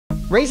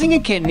Raising a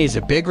kitten is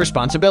a big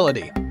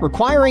responsibility,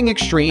 requiring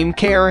extreme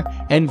care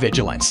and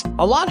vigilance.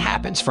 A lot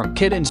happens from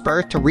kitten's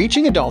birth to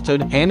reaching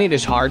adulthood, and it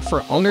is hard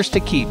for owners to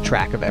keep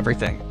track of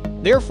everything.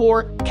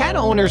 Therefore, cat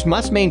owners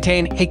must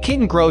maintain a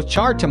kitten growth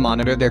chart to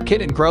monitor their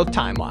kitten growth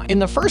timeline. In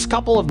the first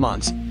couple of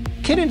months,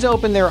 kittens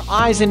open their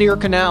eyes and ear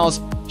canals,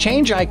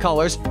 change eye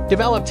colors,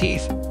 develop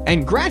teeth,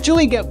 and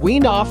gradually get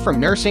weaned off from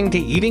nursing to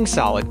eating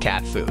solid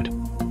cat food.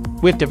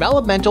 With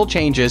developmental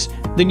changes,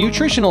 the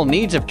nutritional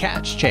needs of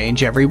cats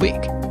change every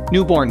week.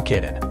 Newborn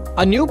kitten.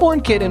 A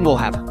newborn kitten will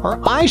have her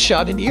eyes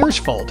shut and ears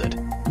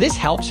folded. This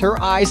helps her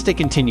eyes to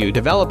continue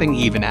developing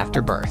even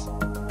after birth.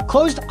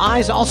 Closed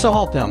eyes also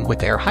help them with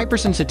their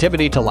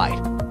hypersensitivity to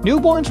light.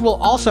 Newborns will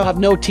also have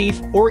no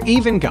teeth or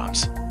even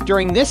gums.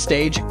 During this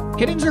stage,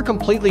 kittens are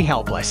completely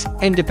helpless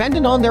and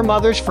dependent on their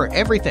mothers for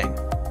everything,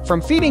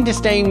 from feeding to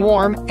staying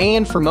warm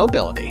and for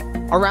mobility.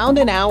 Around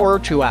an hour or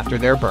two after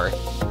their birth,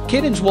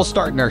 kittens will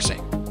start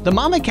nursing. The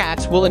mama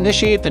cats will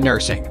initiate the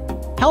nursing,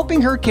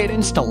 helping her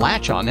kittens to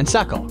latch on and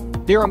suckle.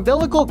 Their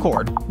umbilical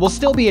cord will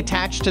still be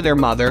attached to their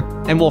mother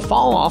and will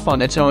fall off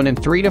on its own in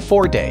 3 to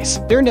 4 days.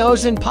 Their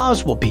nose and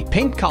paws will be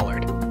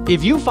pink-colored.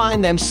 If you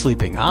find them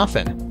sleeping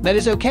often, that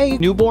is okay.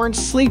 Newborns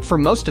sleep for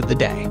most of the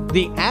day.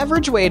 The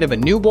average weight of a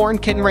newborn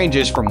kitten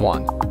ranges from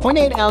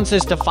 1.8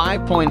 ounces to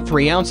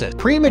 5.3 ounces.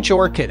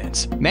 Premature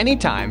kittens. Many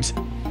times,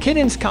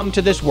 kittens come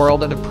to this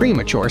world at a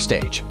premature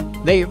stage.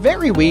 They are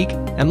very weak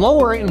and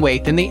lower in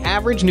weight than the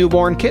average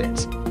newborn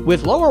kittens.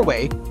 With lower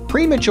weight,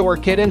 premature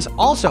kittens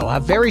also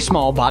have very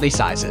small body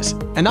sizes,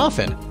 and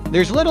often,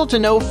 there's little to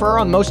no fur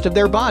on most of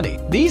their body.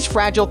 These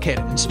fragile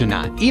kittens do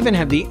not even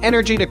have the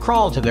energy to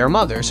crawl to their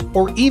mothers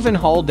or even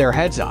hold their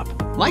heads up.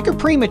 Like a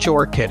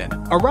premature kitten,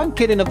 a runt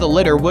kitten of the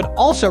litter would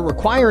also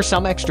require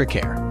some extra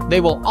care.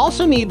 They will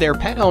also need their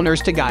pet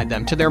owners to guide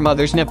them to their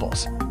mother's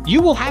nipples.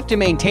 You will have to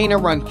maintain a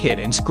runt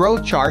kitten's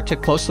growth chart to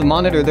closely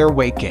monitor their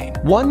weight gain.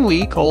 1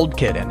 week old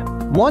kitten.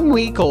 1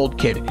 week old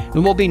kitten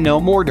will be no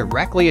more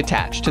directly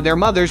attached to their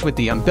mothers with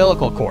the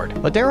umbilical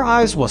cord, but their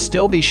eyes will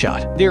still be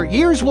shut. Their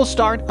ears will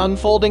start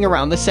unfolding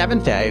around the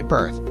 7th day of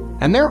birth,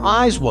 and their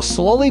eyes will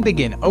slowly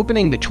begin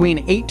opening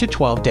between 8 to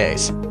 12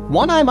 days.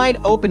 One eye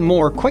might open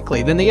more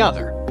quickly than the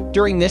other.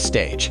 During this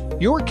stage,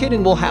 your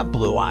kitten will have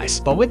blue eyes,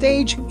 but with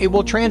age, it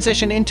will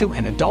transition into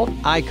an adult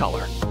eye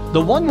color.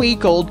 The 1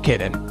 week old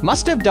kitten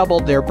must have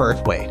doubled their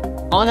birth weight.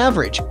 On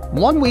average,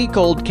 1 week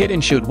old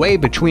kitten should weigh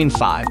between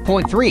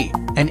 5.3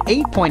 and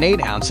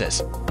 8.8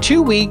 ounces.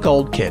 2 week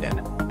old kitten.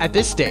 At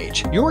this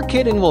stage, your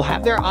kitten will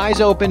have their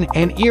eyes open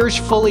and ears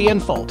fully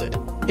unfolded.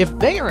 If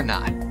they are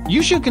not,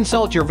 you should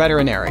consult your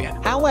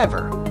veterinarian.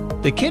 However,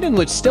 the kitten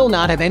would still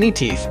not have any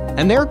teeth,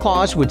 and their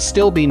claws would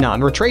still be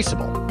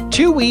non-retraceable.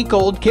 2 week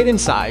old kitten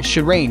size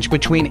should range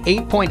between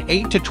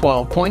 8.8 to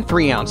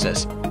 12.3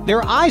 ounces.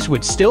 Their eyes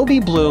would still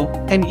be blue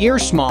and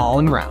ears small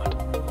and round.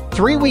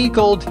 3 week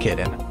old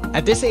kitten.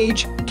 At this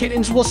age,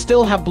 kittens will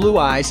still have blue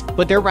eyes,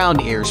 but their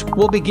round ears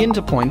will begin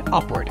to point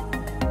upward.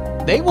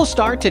 They will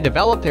start to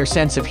develop their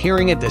sense of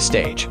hearing at this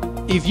stage.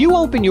 If you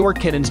open your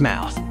kitten's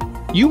mouth,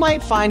 you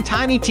might find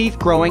tiny teeth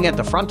growing at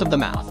the front of the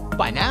mouth.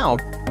 By now,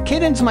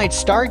 kittens might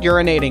start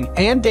urinating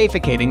and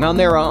defecating on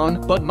their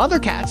own, but mother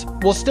cats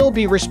will still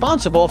be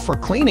responsible for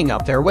cleaning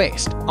up their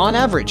waste. On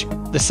average,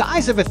 the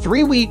size of a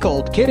 3 week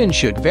old kitten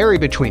should vary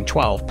between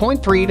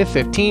 12.3 to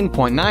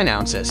 15.9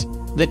 ounces.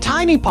 The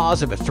tiny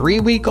paws of a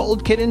 3 week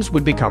old kittens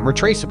would become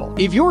retraceable.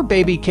 If your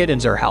baby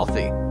kittens are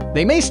healthy,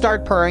 they may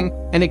start purring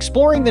and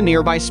exploring the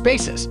nearby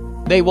spaces.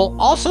 They will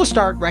also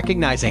start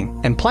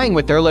recognizing and playing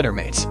with their litter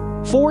mates.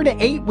 4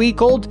 to 8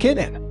 week old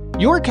kitten.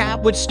 Your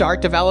cat would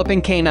start developing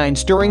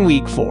canines during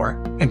week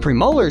 4 and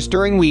premolars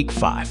during week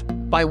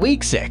 5. By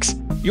week 6,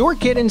 your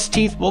kitten's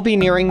teeth will be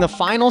nearing the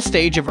final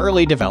stage of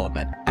early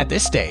development. At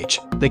this stage,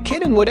 the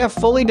kitten would have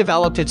fully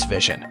developed its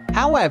vision.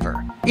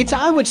 However, its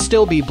eye would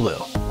still be blue.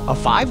 A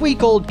 5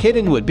 week old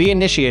kitten would be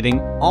initiating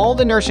all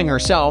the nursing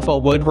herself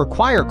but would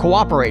require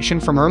cooperation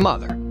from her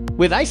mother,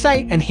 with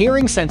eyesight and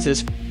hearing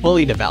senses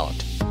fully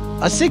developed.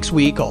 A 6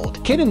 week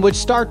old kitten would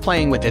start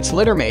playing with its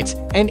litter mates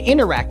and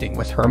interacting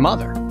with her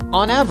mother.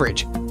 On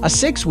average, a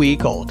 6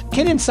 week old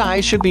kitten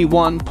size should be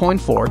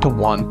 1.4 to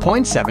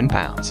 1.7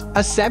 pounds.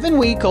 A 7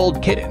 week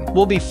old kitten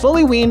will be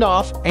fully weaned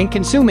off and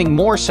consuming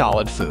more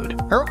solid food.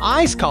 Her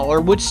eyes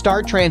color would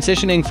start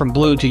transitioning from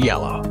blue to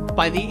yellow.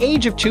 By the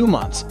age of 2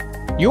 months,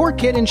 your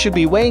kitten should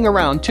be weighing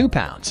around 2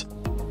 pounds.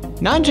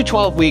 9 to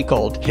 12 week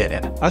old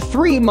kitten. A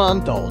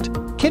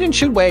 3-month-old kitten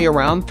should weigh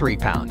around 3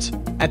 pounds.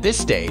 At this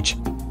stage,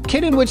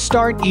 kitten would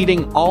start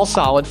eating all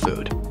solid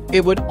food.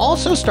 It would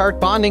also start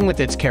bonding with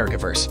its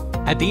caregivers.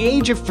 At the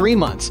age of 3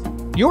 months,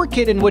 your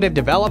kitten would have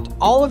developed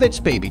all of its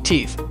baby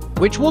teeth,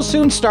 which will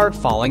soon start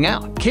falling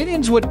out.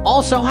 Kittens would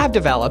also have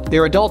developed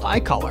their adult eye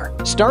color,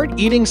 start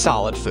eating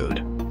solid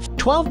food.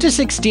 12 to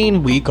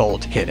 16 week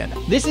old kitten.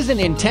 This is an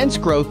intense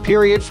growth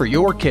period for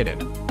your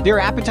kitten. Their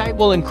appetite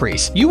will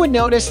increase. You would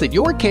notice that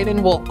your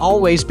kitten will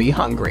always be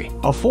hungry.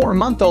 A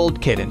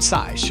 4-month-old kitten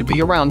size should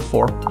be around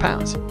 4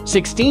 pounds.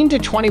 16 to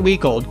 20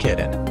 week old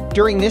kitten.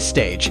 During this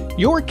stage,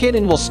 your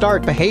kitten will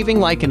start behaving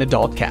like an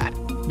adult cat.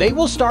 They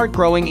will start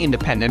growing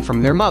independent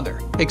from their mother,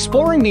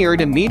 exploring near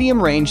to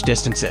medium-range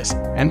distances,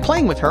 and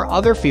playing with her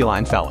other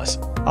feline fellows.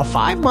 A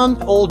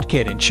 5-month-old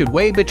kitten should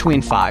weigh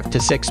between 5 to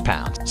 6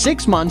 pounds.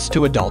 6 months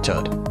to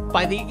adulthood.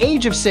 By the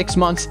age of 6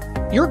 months,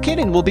 your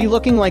kitten will be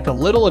looking like a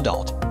little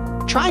adult,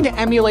 trying to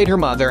emulate her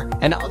mother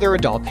and other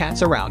adult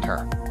cats around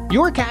her.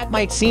 Your cat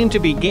might seem to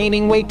be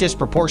gaining weight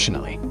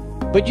disproportionately,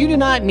 but you do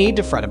not need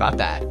to fret about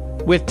that.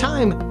 With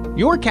time,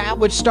 your cat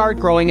would start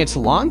growing its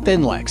long,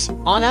 thin legs.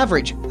 On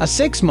average, a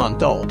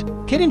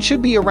 6-month-old kitten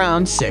should be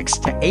around 6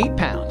 to 8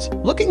 pounds,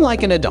 looking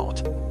like an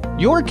adult.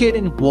 Your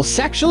kitten will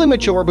sexually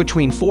mature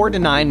between 4 to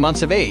 9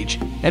 months of age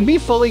and be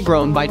fully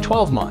grown by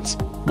 12 months,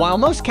 while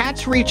most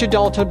cats reach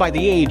adulthood by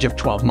the age of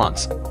 12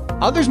 months.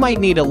 Others might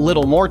need a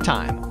little more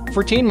time,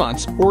 14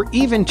 months or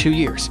even 2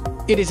 years.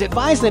 It is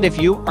advised that if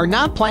you are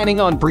not planning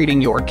on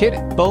breeding your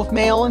kitten, both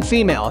male and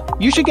female,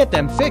 you should get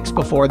them fixed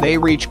before they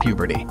reach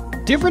puberty.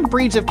 Different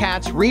breeds of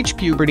cats reach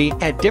puberty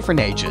at different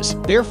ages.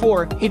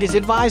 Therefore, it is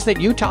advised that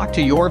you talk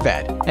to your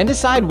vet and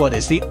decide what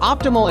is the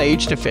optimal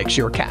age to fix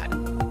your cat.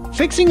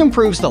 Fixing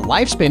improves the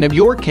lifespan of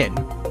your kitten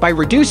by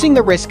reducing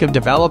the risk of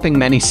developing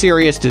many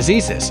serious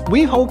diseases.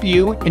 We hope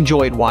you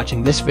enjoyed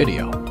watching this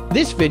video.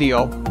 This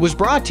video was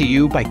brought to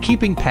you by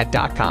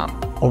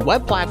KeepingPet.com, a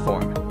web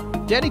platform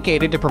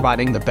dedicated to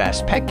providing the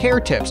best pet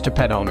care tips to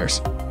pet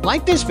owners.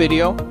 Like this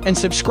video and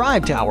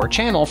subscribe to our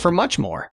channel for much more.